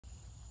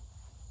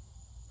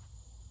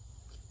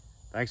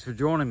Thanks for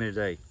joining me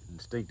today.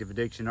 Instinctive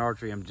Addiction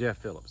Archery, I'm Jeff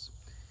Phillips.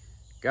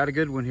 Got a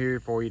good one here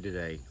for you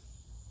today.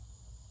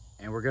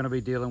 And we're going to be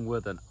dealing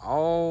with an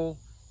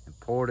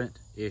all-important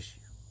issue.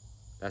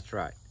 That's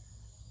right,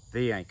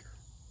 the anchor.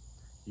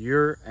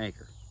 Your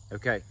anchor.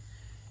 Okay.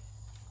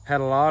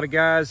 Had a lot of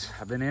guys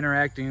I've been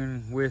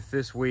interacting with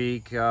this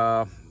week,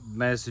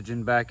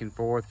 messaging back and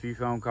forth, a few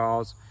phone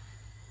calls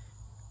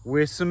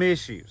with some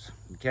issues.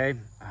 Okay.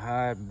 I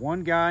had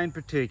one guy in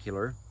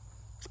particular,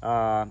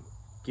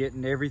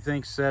 getting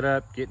everything set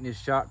up, getting his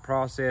shot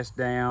process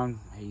down.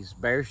 He's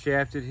bare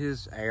shafted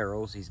his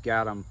arrows. He's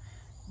got them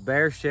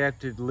bare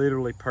shafted,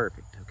 literally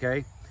perfect,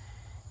 okay?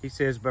 He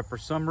says, but for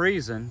some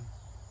reason,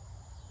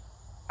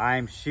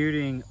 I'm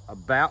shooting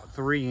about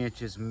 3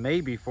 inches,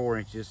 maybe 4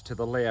 inches to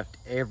the left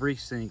every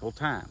single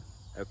time,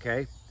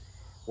 okay?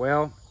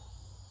 Well,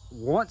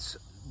 once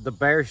the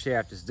bare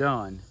shaft is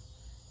done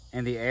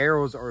and the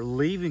arrows are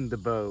leaving the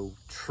bow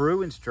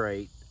true and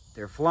straight,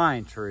 they're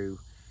flying true,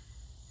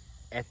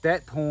 at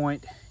that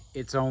point,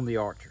 it's on the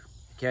archer,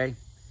 okay?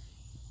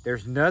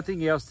 There's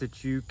nothing else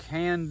that you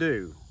can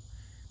do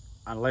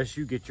unless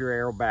you get your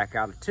arrow back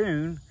out of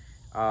tune.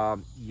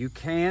 You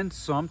can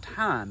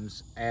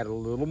sometimes add a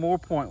little more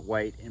point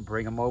weight and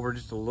bring them over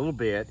just a little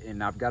bit,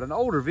 and I've got an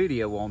older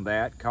video on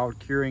that called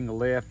Curing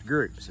Left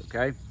Groups,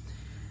 okay?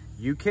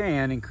 You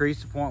can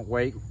increase the point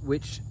weight,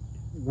 which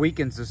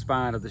weakens the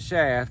spine of the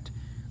shaft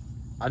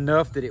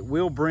enough that it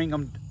will bring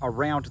them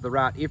around to the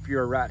right if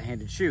you're a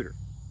right-handed shooter.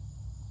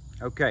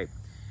 Okay,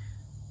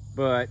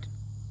 but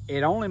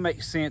it only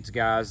makes sense,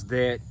 guys,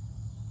 that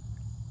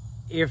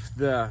if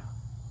the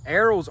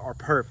arrows are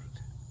perfect,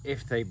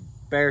 if they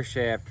bare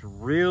shaft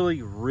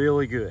really,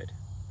 really good,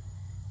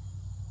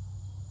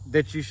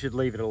 that you should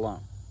leave it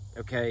alone,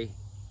 okay?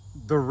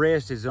 The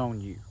rest is on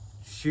you.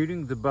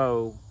 Shooting the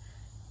bow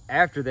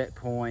after that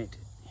point,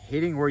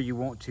 hitting where you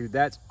want to,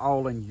 that's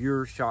all in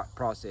your shot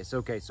process.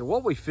 Okay, so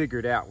what we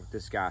figured out with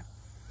this guy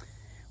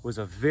was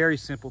a very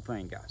simple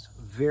thing, guys,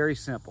 very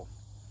simple.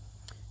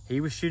 He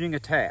was shooting a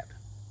tab,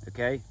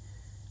 okay?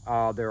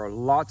 There are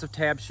lots of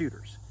tab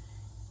shooters.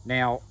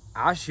 Now,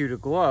 I shoot a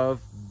glove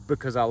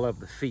because I love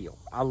the feel.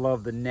 I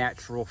love the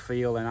natural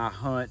feel, and I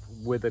hunt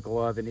with a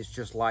glove, and it's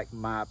just like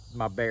my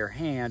bare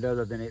hand,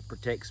 other than it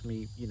protects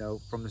me, you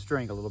know, from the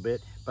string a little bit,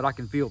 but I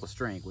can feel the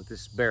string with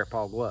this bare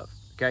paw glove,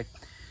 okay?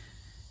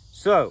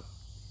 So,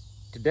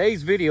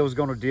 today's video is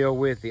gonna deal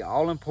with the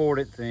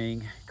all-important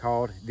thing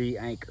called the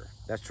anchor.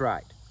 That's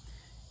right.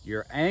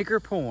 Your anchor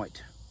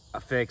point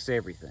affects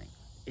everything.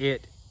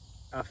 It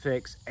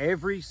affects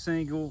every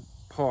single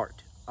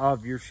part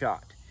of your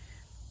shot.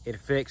 It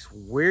affects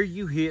where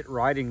you hit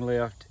right and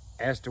left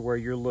as to where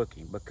you're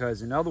looking.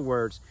 Because in other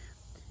words,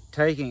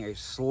 taking a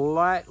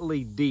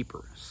slightly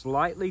deeper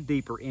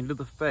into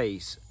the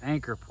face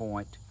anchor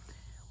point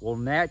will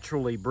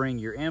naturally bring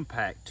your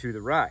impact to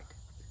the right.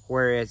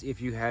 Whereas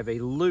if you have a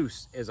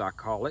loose, as I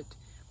call it,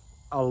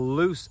 a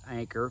loose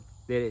anchor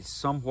that is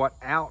somewhat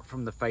out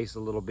from the face a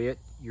little bit,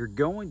 you're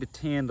going to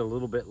tend a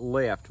little bit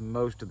left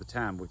most of the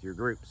time with your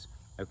groups,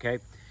 okay?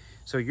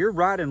 So your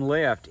right and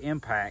left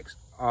impacts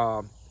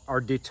are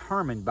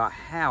determined by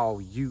how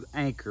you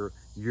anchor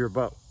your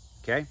bow,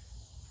 okay?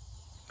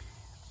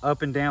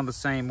 Up and down the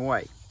same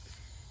way.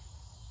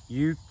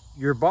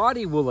 Your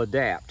body will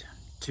adapt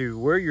to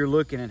where you're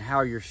looking and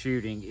how you're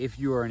shooting. If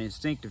you are an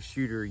instinctive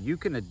shooter, you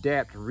can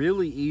adapt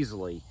really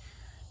easily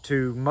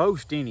to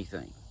most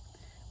anything.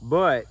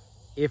 But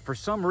if for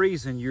some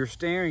reason you're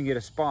staring at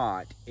a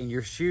spot and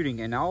you're shooting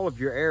and all of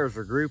your arrows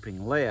are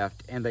grouping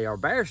left and they are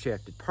bare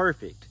shafted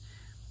perfect,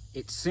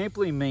 it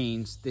simply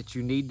means that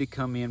you need to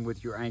come in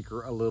with your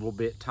anchor a little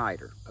bit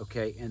tighter,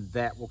 okay? And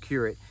that will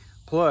cure it.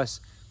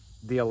 Plus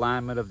the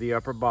alignment of the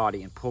upper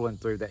body and pulling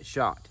through that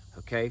shot,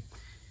 okay?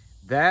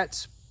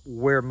 That's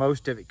where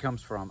most of it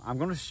comes from. I'm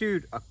gonna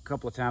shoot a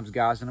couple of times,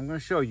 guys, and I'm gonna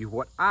show you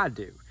what I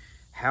do,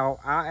 how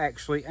I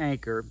actually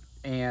anchor.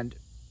 And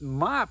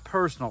my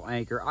personal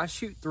anchor, I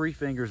shoot 3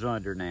 fingers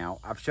under now.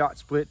 I've shot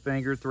split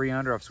finger, 3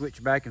 under. I've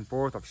switched back and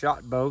forth. I've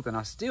shot both, and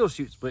I still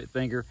shoot split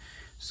finger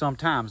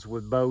sometimes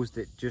with bows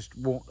that just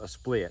want a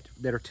split,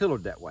 that are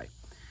tillered that way.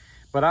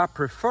 But I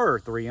prefer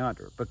 3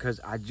 under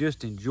because I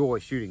just enjoy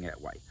shooting that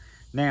way.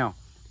 Now,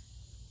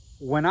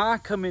 when I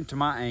come into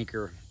my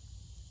anchor,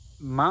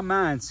 my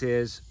mind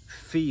says,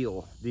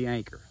 feel the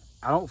anchor.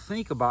 I don't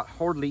think about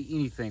hardly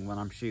anything when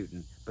I'm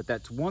shooting, but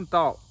that's one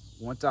thought.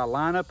 Once I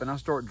line up and I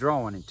start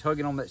drawing and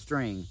tugging on that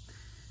string,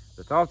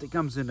 the thought that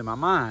comes into my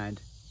mind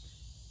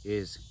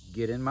is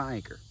get in my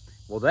anchor.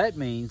 Well, that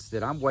means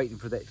that I'm waiting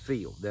for that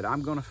feel, that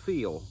I'm gonna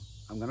feel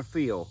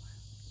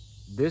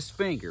this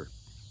finger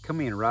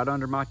come in right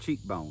under my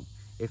cheekbone.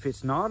 If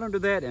it's not under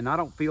that and I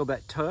don't feel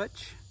that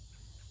touch,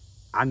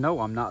 I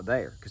know I'm not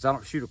there because I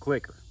don't shoot a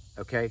clicker,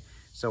 okay?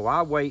 So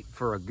I wait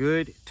for a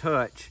good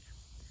touch.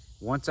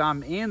 Once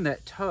I'm in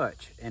that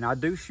touch, and I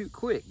do shoot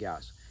quick,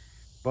 guys,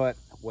 but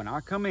when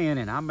I come in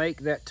and I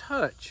make that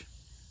touch,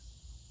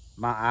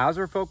 my eyes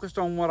are focused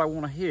on what I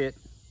want to hit.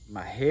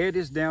 My head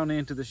is down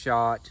into the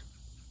shot.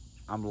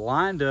 I'm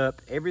lined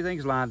up.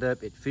 Everything's lined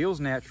up. It feels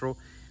natural.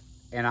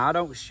 and I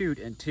don't shoot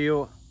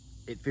until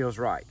it feels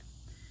right.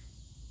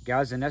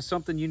 Guys, and that's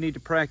something you need to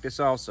practice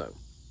also.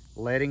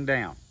 Letting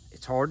down.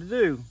 It's hard to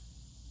do,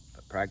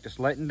 but practice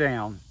letting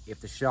down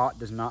if the shot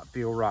does not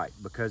feel right.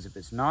 Because if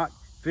it's not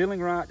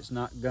feeling right, it's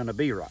not gonna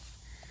be right.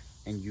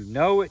 And you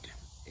know it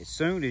as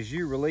soon as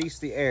you release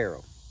the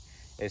arrow.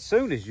 As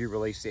soon as you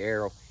release the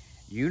arrow,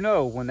 you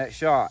know when that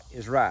shot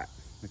is right,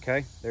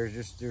 okay?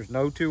 There's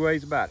no two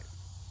ways about it.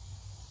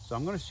 So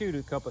I'm gonna shoot it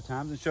a couple of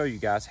times and show you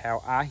guys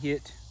how I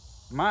hit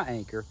my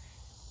anchor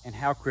and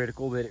how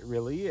critical that it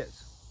really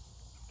is,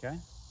 okay?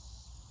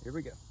 Here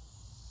we go.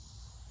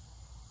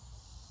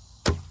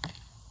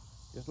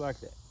 Just like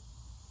that.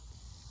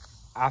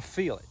 I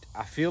feel it.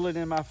 I feel it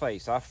in my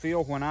face. I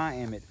feel when I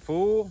am at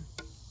full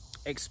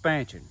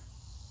expansion.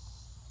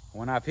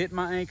 When I've hit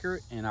my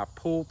anchor and I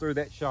pull through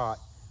that shot,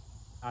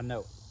 I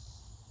know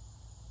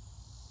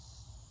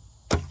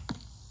it.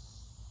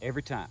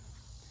 Every time.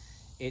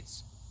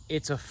 It's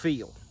a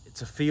feel.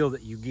 It's a feel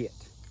that you get,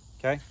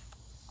 okay?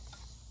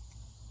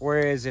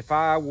 Whereas if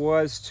I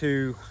was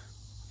to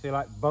feel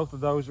like both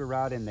of those are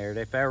right in there,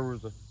 if there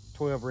was a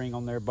 12 ring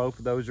on there, both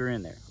of those are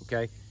in there,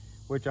 okay?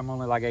 Which I'm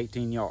only like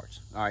 18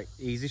 yards. All right,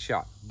 easy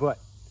shot. But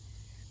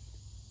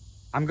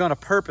I'm gonna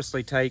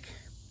purposely take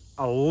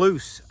a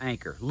loose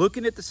anchor,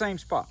 looking at the same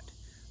spot,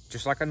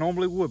 just like I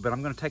normally would, but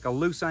I'm gonna take a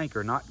loose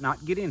anchor,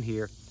 not get in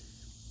here,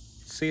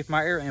 see if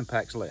my air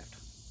impact's left.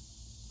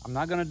 I'm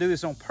not gonna do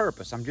this on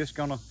purpose.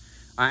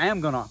 I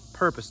am gonna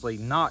purposely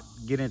not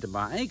get into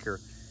my anchor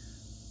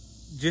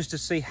just to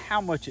see how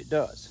much it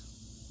does,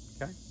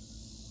 okay?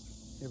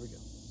 Here we go.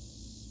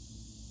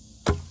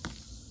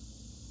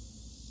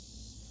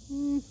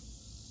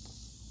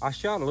 I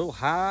shot a little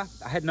high.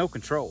 I had no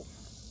control.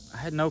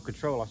 I shot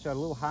a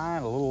little high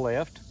and a little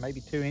left,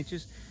 maybe 2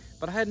 inches,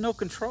 but I had no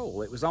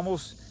control. It was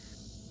almost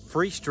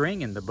free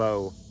stringing the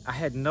bow. I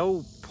had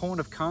no point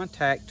of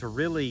contact to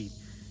really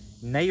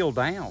nail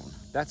down.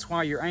 That's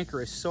why your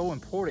anchor is so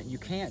important. You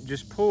can't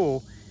just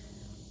pull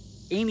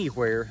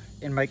anywhere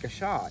and make a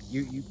shot.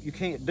 You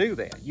can't do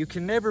that. You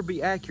can never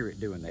be accurate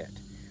doing that.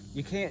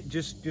 You can't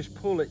just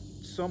pull it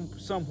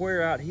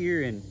somewhere out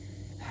here and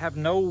have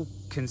no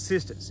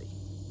consistency.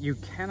 You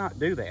cannot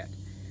do that.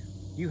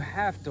 You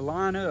have to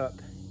line up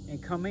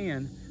and come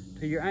in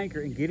to your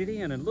anchor and get it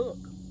in and look.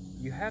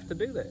 You have to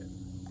do that.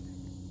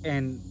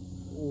 And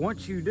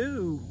once you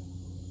do,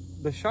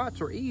 the shots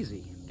are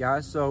easy,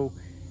 guys. So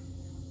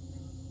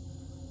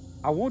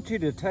I want you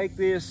to take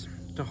this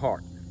to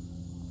heart.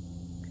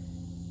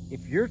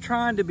 If you're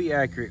trying to be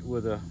accurate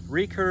with a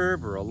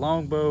recurve or a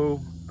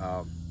longbow,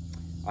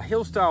 a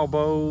hill style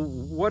bow,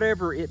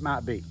 whatever it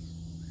might be,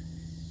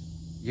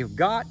 you've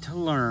got to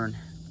learn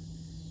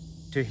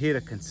to hit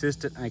a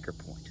consistent anchor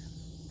point.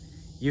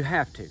 You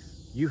have to.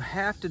 You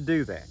have to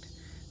do that.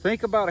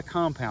 Think about a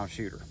compound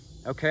shooter.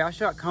 Okay, I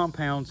shot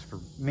compounds for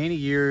many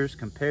years,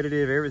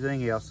 competitive,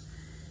 everything else.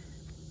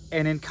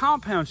 And in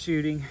compound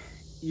shooting,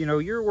 you know,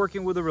 you're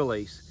working with a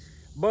release,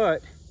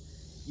 but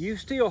you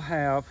still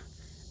have,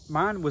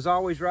 mine was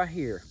always right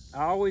here.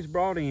 I always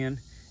brought in,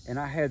 and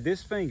I had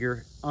this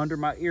finger under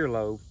my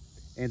earlobe,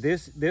 and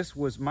this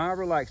was my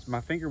relaxed,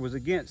 my finger was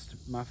against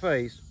my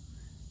face,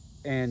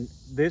 and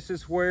this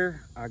is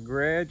where I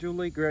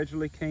gradually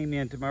came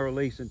into my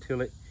release until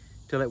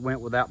it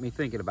went without me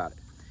thinking about it.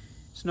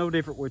 It's no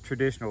different with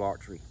traditional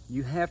archery.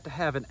 You have to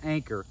have an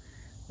anchor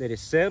that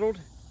is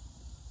settled,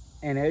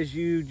 and as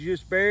you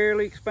just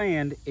barely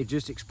expand, it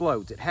just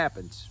explodes. It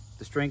happens.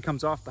 The string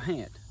comes off the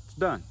hand. It's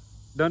done.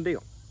 Done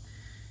deal.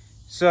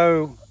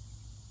 So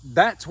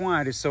that's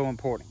why it is so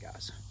important,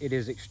 guys. It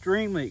is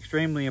extremely,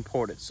 extremely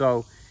important.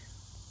 So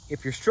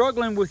if you're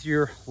struggling with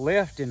your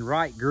left and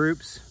right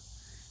groups,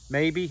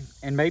 maybe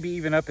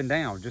even up and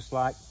down, just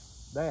like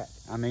that.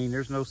 I mean,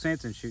 there's no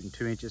sense in shooting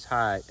 2 inches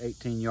high at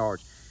 18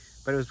 yards.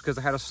 But it was because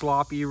I had a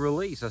sloppy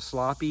release, a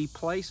sloppy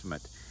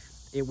placement.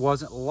 It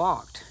wasn't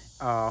locked.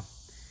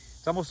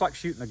 It's almost like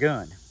shooting a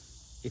gun.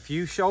 If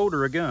you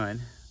shoulder a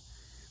gun,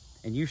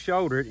 and you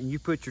shoulder it, and you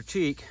put your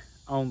cheek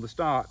on the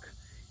stock,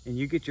 and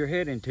you get your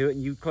head into it,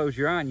 and you close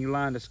your eye, and you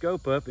line the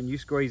scope up, and you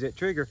squeeze that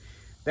trigger,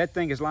 that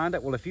thing is lined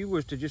up. Well, if you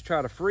was to just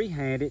try to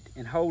freehand it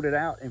and hold it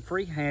out and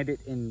freehand it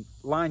and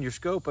line your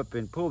scope up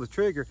and pull the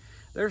trigger,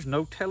 there's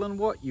no telling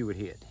what you would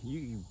hit.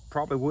 You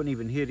probably wouldn't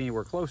even hit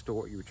anywhere close to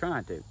what you were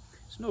trying to.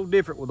 It's no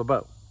different with a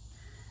bow.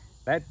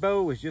 That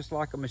bow is just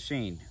like a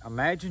machine.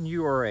 Imagine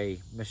you are a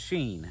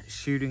machine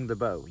shooting the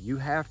bow. You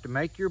have to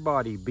make your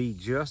body be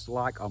just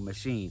like a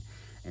machine.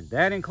 And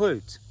that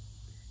includes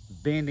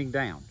bending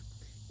down.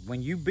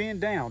 When you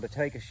bend down to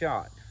take a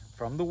shot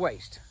from the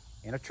waist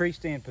in a tree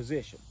stand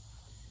position,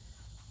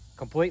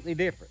 completely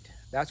different.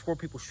 That's where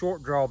people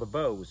short draw the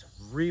bows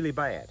really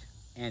bad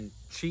and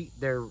cheat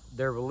their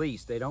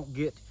release. They don't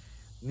get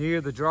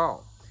near the draw.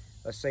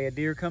 Let's say a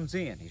deer comes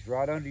in. He's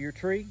right under your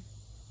tree.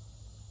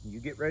 You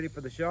get ready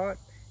for the shot,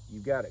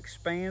 you've got to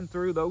expand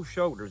through those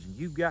shoulders, and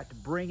you've got to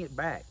bring it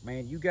back,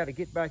 man. You got to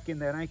get back in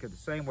that anchor the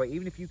same way.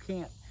 Even if you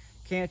can't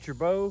cant your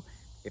bow,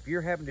 if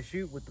you're having to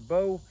shoot with the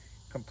bow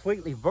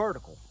completely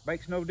vertical,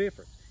 makes no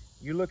difference.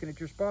 You're looking at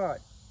your spot,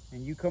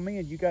 and you come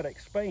in, you got to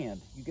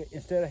expand.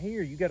 Instead of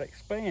here, you got to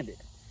expand it.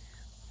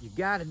 You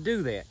got to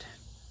do that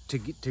to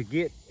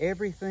get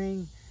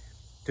everything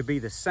to be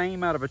the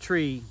same out of a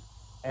tree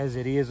as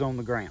it is on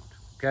the ground,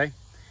 okay?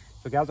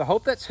 So guys, I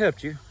hope that's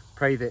helped you.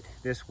 Pray that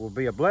this will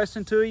be a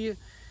blessing to you.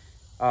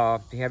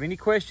 If you have any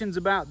questions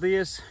about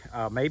this,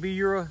 maybe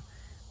you're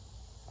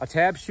a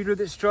tab shooter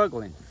that's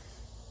struggling.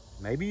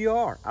 Maybe you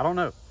are, I don't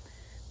know.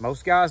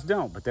 Most guys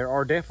don't, but there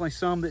are definitely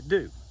some that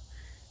do.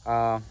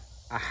 I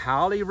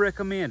highly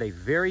recommend a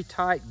very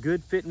tight,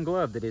 good fitting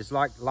glove that is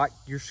like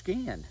your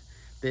skin,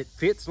 that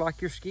fits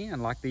like your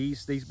skin, like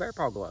these bear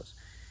paw gloves.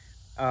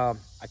 A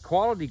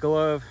quality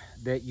glove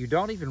that you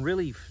don't even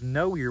really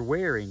know you're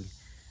wearing,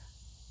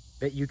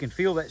 that you can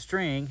feel that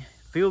string,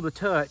 feel the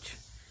touch.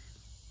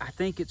 I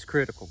think it's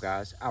critical,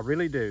 guys. I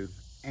really do.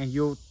 And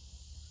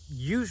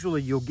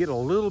usually you'll get a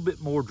little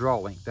bit more draw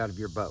length out of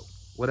your bow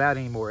without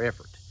any more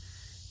effort.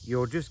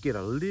 You'll just get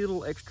a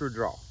little extra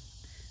draw,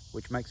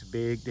 which makes a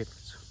big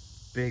difference.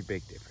 Big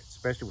difference,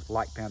 especially with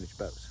light poundage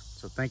bows.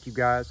 So thank you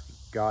guys.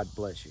 God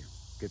bless you.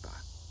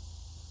 Goodbye.